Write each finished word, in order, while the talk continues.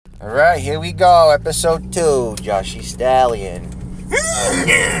Alright, here we go. Episode 2. Joshy Stallion.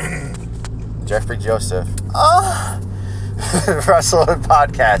 Jeffrey Joseph. Wrestling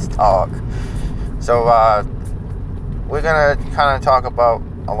podcast talk. So, we're gonna kind of talk about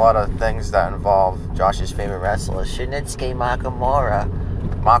a lot of things that involve Josh's favorite wrestler, Shinsuke Nakamura,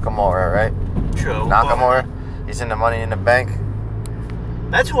 right? True. Nakamura. He's in the Money in the Bank.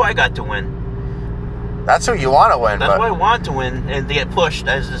 That's who I got to win. That's who you want to win. That's who I want to win and to get pushed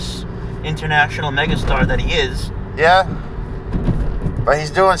as this international megastar that he is. Yeah. But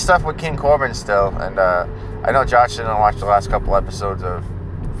he's doing stuff with King Corbin still. And I know Josh didn't watch the last couple episodes of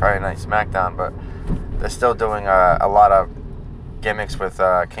Friday Night SmackDown, but they're still doing a lot of gimmicks with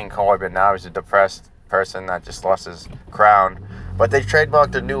King Corbin. Now he's a depressed person that just lost his crown. But they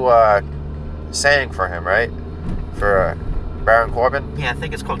trademarked a new saying for him, right? For Baron Corbin? Yeah, I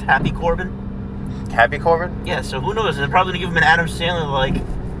think it's called Happy Corbin. Happy Corbin? Yeah, so who knows? They're probably going to give him an Adam Sandler,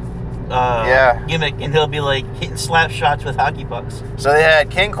 gimmick, and he'll be, hitting slap shots with hockey pucks. So they had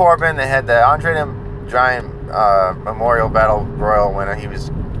King Corbin, they had the Andre the Giant Memorial Battle Royal winner. He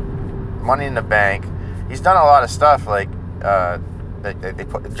was Money in the Bank. He's done a lot of stuff, they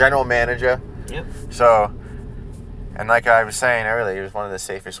put the general manager. Yep. So, and like I was saying earlier, he was one of the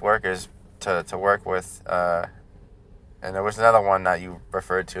safest workers to work with. And there was another one that you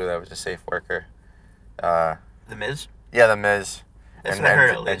referred to that was a safe worker. The Miz? Yeah, The Miz. That's what I heard,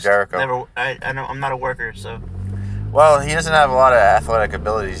 at least. And Jericho. I'm not a worker, so... Well, he doesn't have a lot of athletic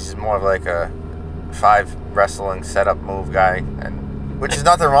abilities. He's more of like a 5 wrestling setup move guy, which is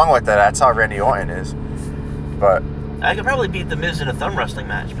nothing wrong with that. That's how Randy Orton is. But I could probably beat The Miz in a thumb wrestling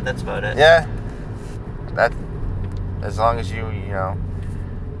match, but that's about it. Yeah. As long as you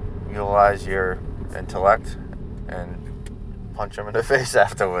utilize your intellect and punch him in the face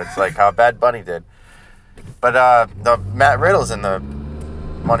afterwards, like how Bad Bunny did. But the Matt Riddle's in the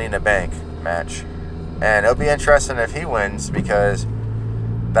Money in the Bank match, and it'll be interesting if he wins, because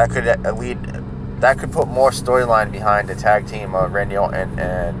that could put more storyline behind the tag team of Randy Orton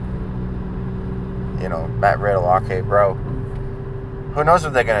and Matt Riddle, RK Bro. Who knows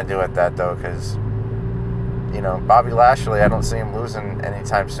what they're gonna do with that though? Because Bobby Lashley, I don't see him losing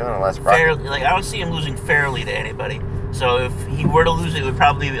anytime soon unless fairly. I don't see him losing fairly to anybody. So if he were to lose, it would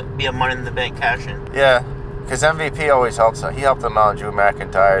probably be a Money in the Bank cash-in. Yeah, because MVP always helps him. He helped him out, Drew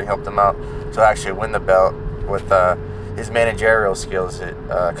McIntyre. He helped him out to actually win the belt with his managerial skills.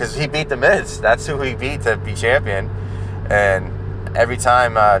 Because he beat The Miz. That's who he beat to be champion. And every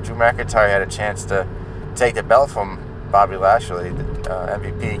time Drew McIntyre had a chance to take the belt from Bobby Lashley,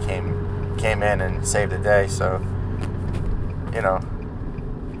 MVP came in and saved the day. So,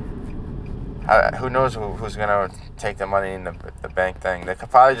 who knows who's going to take the Money in the Bank thing. They're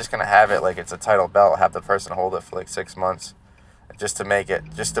probably just going to have it like it's a title belt, have the person hold it for 6 months just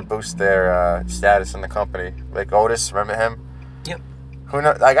to boost their status in the company. Like Ottis, remember him? Yep. Who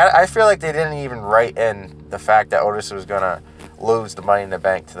knows? I feel like they didn't even write in the fact that Ottis was going to lose the Money in the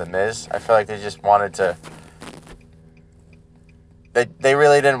Bank to The Miz. I feel like they just wanted to... They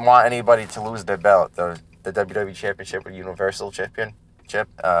really didn't want anybody to lose their belt. The WWE Championship or Universal champions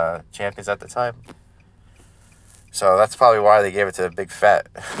at the time. So that's probably why they gave it to the big fat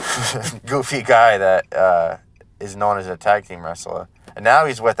goofy guy that is known as a tag team wrestler. And now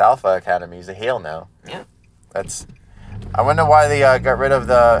he's with Alpha Academy. He's a heel now. Yeah. I wonder why they got rid of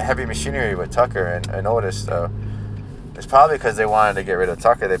the heavy machinery with Tucker and Otis, though. It's probably because they wanted to get rid of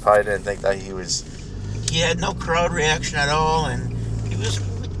Tucker. They probably didn't think that he was... He had no crowd reaction at all, and he was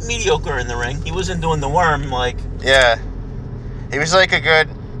mediocre in the ring. He wasn't doing the worm, Yeah. He was like a good...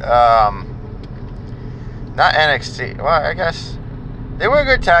 not NXT. Well, I guess... They were a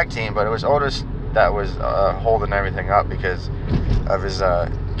good tag team, but it was Otis that was holding everything up because of his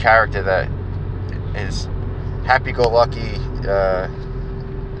character that is happy-go-lucky,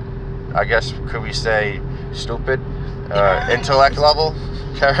 I guess, could we say, stupid, intellect level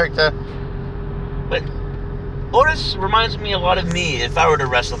character. But Otis reminds me a lot of me if I were to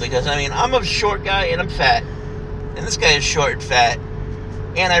wrestle, because, I'm a short guy and I'm fat. And this guy is short and fat.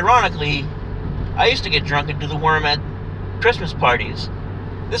 And ironically, I used to get drunk and do the worm at Christmas parties.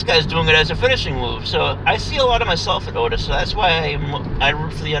 This guy's doing it as a finishing move. So I see a lot of myself in Otis, so that's why I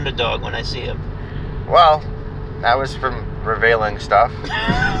root for the underdog when I see him. Well, that was from revealing stuff.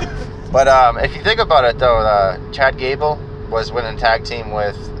 But if you think about it, though, Chad Gable was winning tag team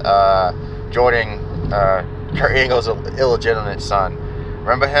with Jordan, Kurt Angle's illegitimate son.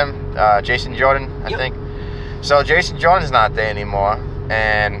 Remember him? Jason Jordan, I think. So Jason Jordan's not there anymore.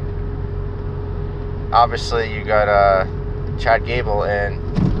 And obviously you got Chad Gable and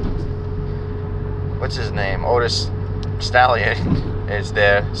what's his name? Otis Stallion is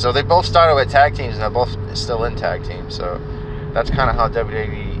there. So they both started with tag teams, and they're both still in tag teams. So that's kind of how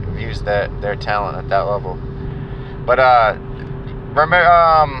WWE views their talent at that level. But remember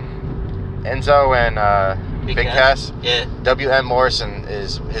Enzo and Big Cass? Yeah. W.M. Morrison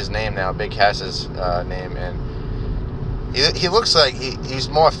is his name now. Big Cass's name, and he looks like he's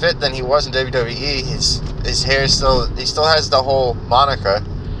more fit than he was in WWE. His hair he still has the whole moniker,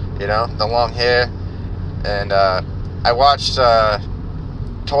 you know, the long hair. And I watched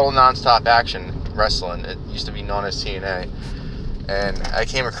Total Nonstop Action Wrestling. It used to be known as TNA, and I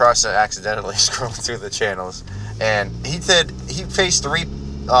came across it accidentally scrolling through the channels. And he faced 3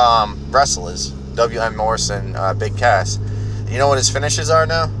 wrestlers, W.M. Morrison, Big Cass. You know what his finishes are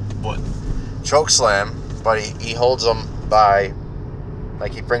now? What? Choke slam, but he holds them by,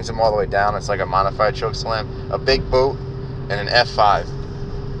 like, he brings them all the way down. It's like a modified choke slam, a big boot, and an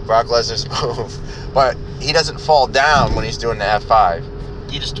F5. Brock Lesnar's move. But he doesn't fall down when he's doing the F5.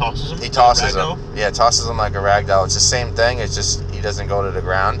 He just tosses him? He tosses him. Yeah, tosses him like a ragdoll. It's the same thing. It's just he doesn't go to the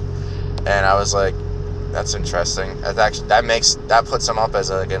ground. And I was like, that's interesting. That puts him up as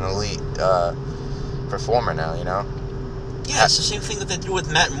like an elite performer now, you know? Yeah, it's the same thing that they do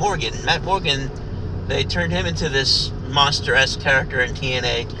with Matt Morgan. Matt Morgan, they turned him into this monster-esque character in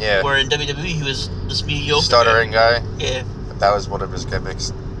TNA. Yeah. Where in WWE he was this mediocre stuttering guy. Yeah. That was one of his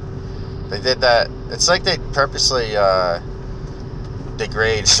gimmicks. They did that. It's like they purposely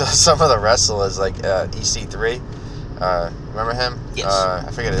degrade some of the wrestlers, like EC3. Remember him? Yes. I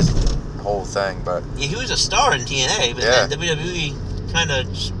forget his whole thing, but yeah, he was a star in TNA, but then WWE kind of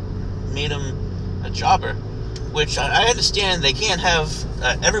just made him a jobber. Which I understand they can't have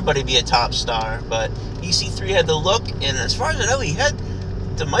everybody be a top star, but EC3 had the look, and as far as I know, he had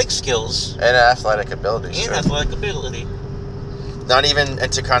the mic skills and athletic ability. And athletic ability. Not even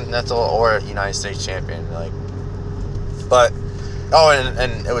Intercontinental or United States champion, like. But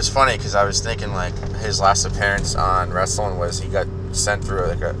and it was funny because I was thinking, like, his last appearance on wrestling was he got sent through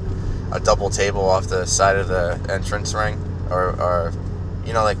like a double table off the side of the entrance ring, or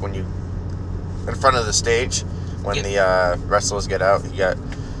you know, like when you in front of the stage when the wrestlers get out, he got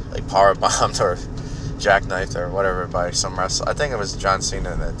like power bombed or jackknifed or whatever by some wrestler. I think it was John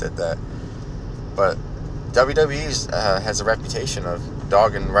Cena that did that, but WWE has a reputation of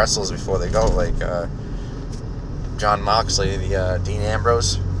dogging wrestlers before they go, like John Moxley, the Dean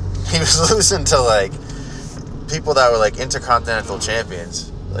Ambrose. He was losing to like people that were like intercontinental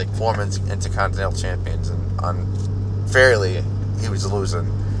champions, like former intercontinental champions, and unfairly he was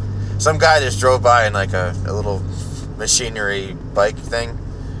losing. Some guy just drove by in like a little machinery bike thing.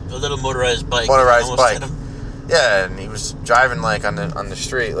 A little motorized bike. Motorized bike. Yeah, and he was driving like on the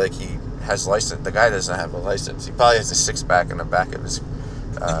street like he has license. The guy doesn't have a license. He probably has a 6-pack in the back of his.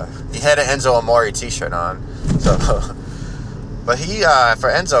 He had an Enzo Amore T-shirt on. So, but for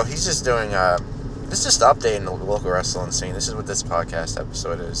Enzo, he's just doing. This is just updating the local wrestling scene. This is what this podcast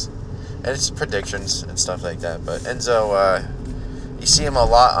episode is, and it's predictions and stuff like that. But Enzo, you see him a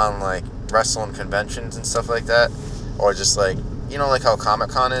lot on like wrestling conventions and stuff like that, or just like, you know, like how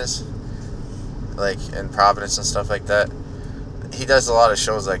Comic-Con is, like in Providence and stuff like that. He does a lot of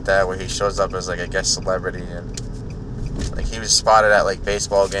shows like that where he shows up as like a guest celebrity, and like he was spotted at like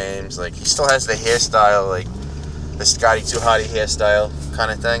baseball games. Like he still has the hairstyle, like the Scotty 2 Hotty hairstyle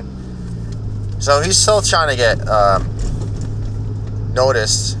kind of thing. So he's still trying to get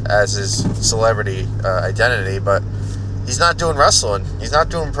noticed as his celebrity identity, but he's not doing wrestling. He's not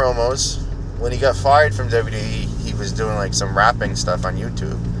doing promos. When he got fired from WWE, he was doing like some rapping stuff on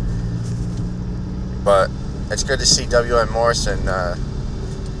YouTube. But it's good to see W.M. Morrison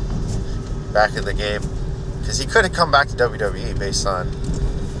back in the game, because he could have come back to WWE based on,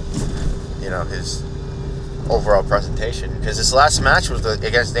 you know, his overall presentation. Because his last match was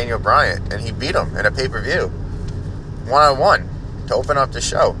against Daniel Bryan, and he beat him in a pay-per-view, 1-on-1, to open up the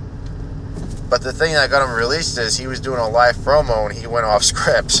show. But the thing that got him released is he was doing a live promo and he went off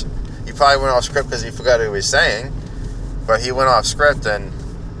script. He probably went off script because he forgot what he was saying, but he went off script and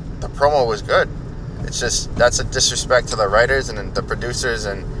the promo was good. It's just, that's a disrespect to the writers and the producers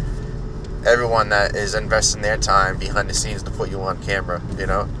and everyone that is investing their time behind the scenes to put you on camera, you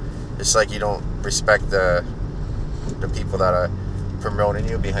know? It's like you don't respect the people that are promoting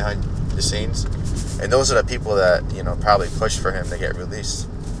you behind the scenes. And those are the people that, you know, probably push for him to get released.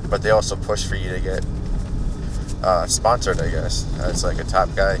 But they also push for you to get sponsored, I guess. As like a top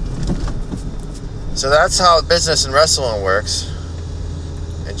guy. So that's how business and wrestling works.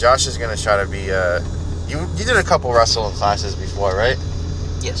 And Josh is going to try to be... You did a couple wrestling classes before, right?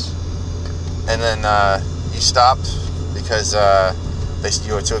 Yes. And then you stopped because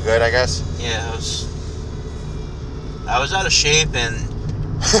you were too good, I guess? Yeah, I was... I was out of shape and...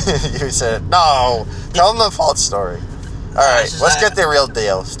 You said, no, tell them the false story. All right, let's get the real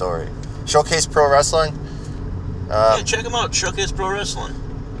deal story. Showcase Pro Wrestling? Yeah, check them out, Showcase Pro Wrestling.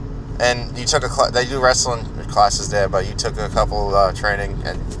 And you took they do wrestling classes there, but you took a couple training,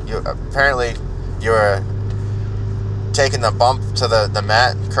 and you were taking the bump to the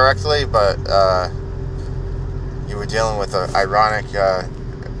mat correctly, but you were dealing with an ironic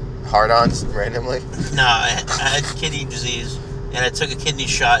hard-ons randomly. No, I had kidney disease, and I took a kidney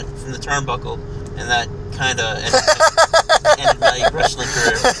shot from the turnbuckle, and that kind of ended my wrestling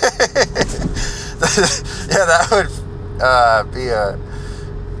career. Yeah, that would be a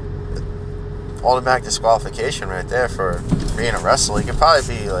automatic disqualification right there for being a wrestler. You could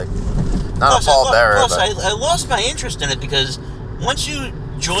probably be like not a pallbearer. Plus, I lost my interest in it because once you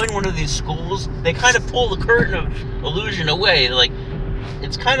join one of these schools, they kind of pull the curtain of illusion away. Like,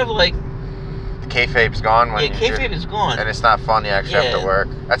 it's kind of like the kayfabe's gone. Kayfabe is gone, and it's not fun. You actually have to work.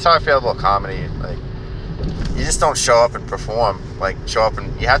 That's how I feel about comedy. Like, you just don't show up and perform. Like, show up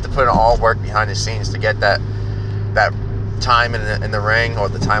and you have to put in all work behind the scenes to get that time in the ring or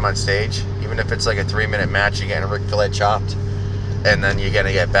the time on stage. Even if it's like a 3-minute match, you're getting Ric Flair chopped, and then you're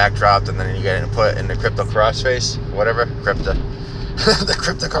gonna get backdropped, and then you're getting put in the crypto crossface, whatever, the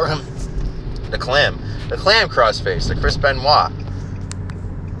clam crossface, the Chris Benoit.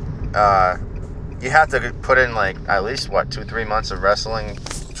 You have to put in like at least 2-3 months of wrestling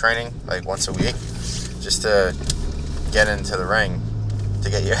training, like once a week, just to get into the ring, to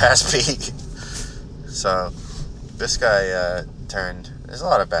get your ass beat. So this guy turned. There's a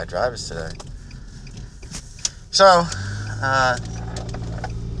lot of bad drivers today. So,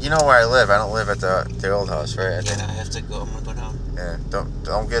 you know where I live. I don't live at the old house, right? Yeah, I have to go. I'm gonna go down. Yeah,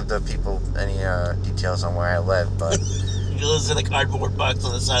 don't give the people any details on where I live, but He lives in a cardboard box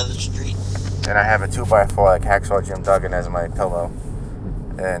on the side of the street. And I have a 2x4 like Hacksaw Jim Duggan as my pillow,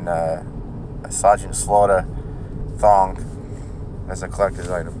 and a Sergeant Slaughter thong as a collector's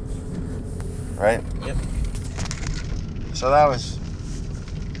item. Right? Yep. So that was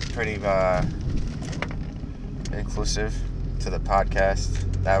pretty inclusive to the podcast.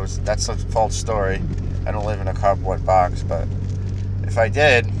 That's a false story. I don't live in a cardboard box, but if I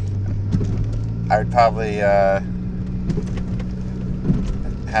did, I would probably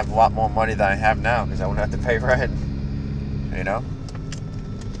have a lot more money than I have now because I wouldn't have to pay rent. You know?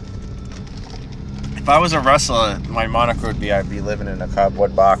 If I was a wrestler, my moniker would be I'd be living in a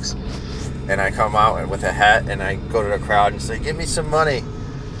cardboard box, and I come out with a hat and I go to the crowd and say, "Give me some money."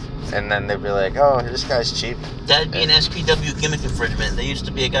 And then they'd be like, "Oh, this guy's cheap." That'd be an SPW gimmick infringement. There used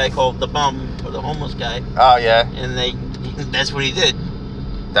to be a guy called the Bum, or the homeless guy. Oh, yeah. And that's what he did.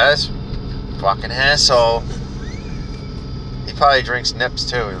 That's fucking asshole. He probably drinks nips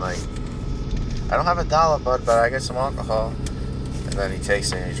too. And like, I don't have $1, bud, but I get some alcohol. And then he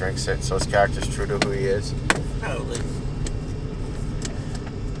takes it and he drinks it. So his character's true to who he is. Probably.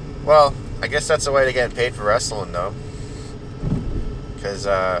 Well, I guess that's a way to get paid for wrestling, though. Because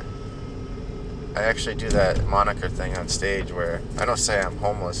I actually do that moniker thing on stage where I don't say I'm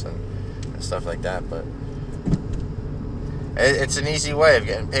homeless and stuff like that, but it's an easy way of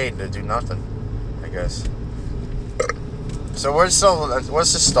getting paid to do nothing, I guess. So we're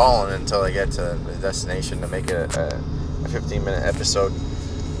just stalling until I get to the destination to make it a 15-minute episode.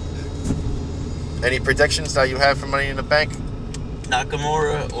 Any predictions that you have for Money in the Bank?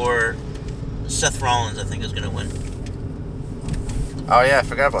 Nakamura or Seth Rollins, I think, is going to win. Oh, yeah, I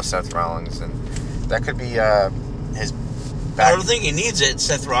forgot about Seth Rollins. And that could be his back. I don't think he needs it,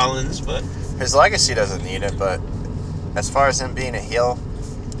 Seth Rollins, but... His legacy doesn't need it, but as far as him being a heel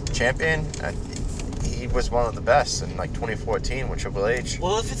champion, he was one of the best in, like, 2014 with Triple H.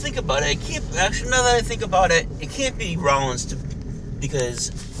 Well, if you think about it, now that I think about it, it can't be Rollins because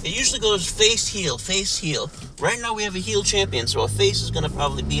it usually goes face, heel. Right now we have a heel champion, so a face is going to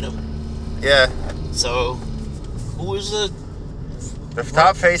probably beat him. Yeah. So, who is the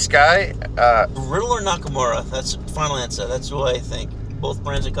top face guy? Riddle or Nakamura? That's the final answer. That's who I think. Both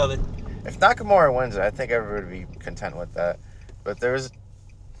brands are covered. If Nakamura wins it, I think everybody would be content with that. But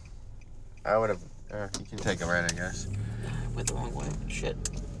I would have... you can take it right, I guess. Went the wrong way. Shit.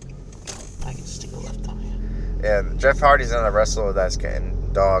 I can just take a left on you. Yeah, Jeff Hardy's not a wrestler that's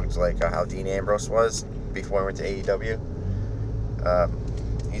getting dogged like how Dean Ambrose was before he went to AEW.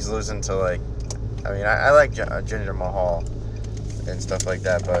 He's losing to, like... I mean, I like Jinder Mahal and stuff like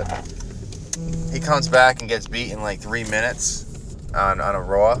that, but he comes back and gets beat in like 3 minutes on a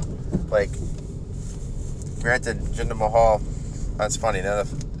Raw. Like, granted, Jinder Mahal, that's funny.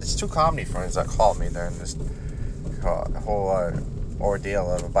 It's two comedy friends that called me during this whole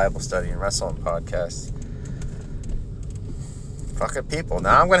ordeal of a Bible study and wrestling podcast. Fucking people.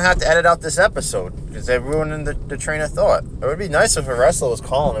 Now I'm going to have to edit out this episode because they're ruining the train of thought. It would be nice if a wrestler was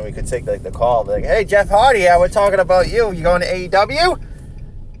calling and we could take like the call. Be like, hey, Jeff Hardy, yeah, we're talking about you. You going to AEW?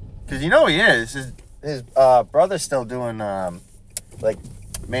 Because you know he is. His brother's still doing like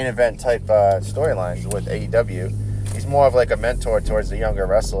main event type storylines with AEW. He's more of like a mentor towards the younger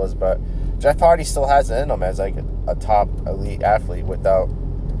wrestlers, but Jeff Hardy still has it in him as like a top elite athlete without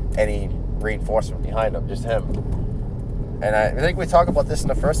any reinforcement behind him, just him. And I think we talked about this in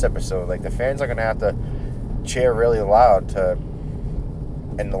the first episode. Like, the fans are going to have to cheer really loud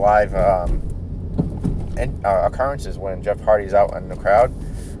in the live occurrences when Jeff Hardy's out in the crowd.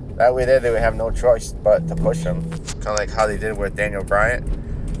 That way they would have no choice but to push him. Kind of like how they did with Daniel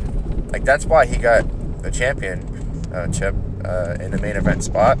Bryan. Like, that's why he got the championship in the main event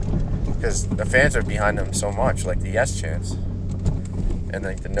spot. Because the fans are behind him so much. Like, the yes chants. And,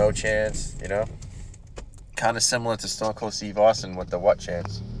 like, the no chants, you know? Kind of similar to Stone Cold Steve Austin with the what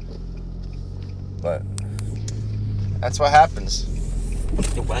chance. But that's what happens.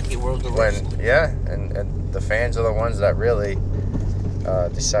 The wacky world of wrestling. Yeah, and the fans are the ones that really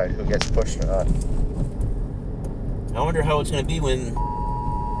decide who gets pushed or not. I wonder how it's going to be when...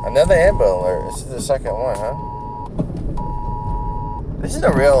 Another Amber Alert. This is the second one, huh? This is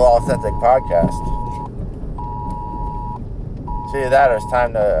a real authentic podcast. It's either that or it's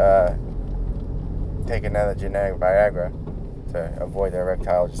time to... take another generic Viagra to avoid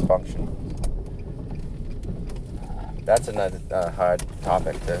erectile dysfunction. That's another hard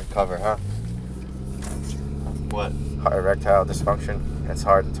topic to cover, huh? What? Erectile dysfunction. It's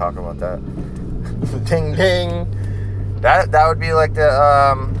hard to talk about that. Ding ding. That would be like the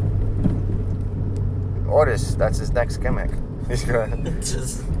Ottis. That's his next gimmick. He's gonna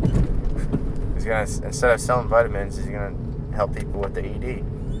instead of selling vitamins, he's gonna help people with the ED.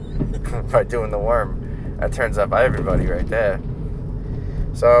 By doing the worm. That turns up everybody right there.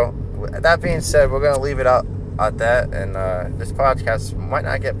 So, that being said, we're going to leave it out at that. And this podcast might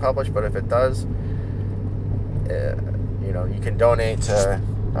not get published, but if it does, you know, you can donate to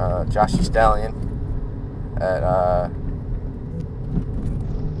Joshy Stallion at...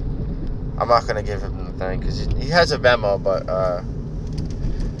 I'm not going to give him the thing because he has a Venmo, but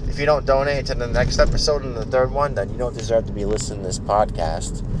if you don't donate to the next episode and the third one, then you don't deserve to be listening to this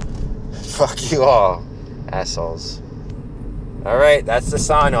podcast. Fuck you all, assholes. Alright, that's the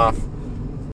sign off.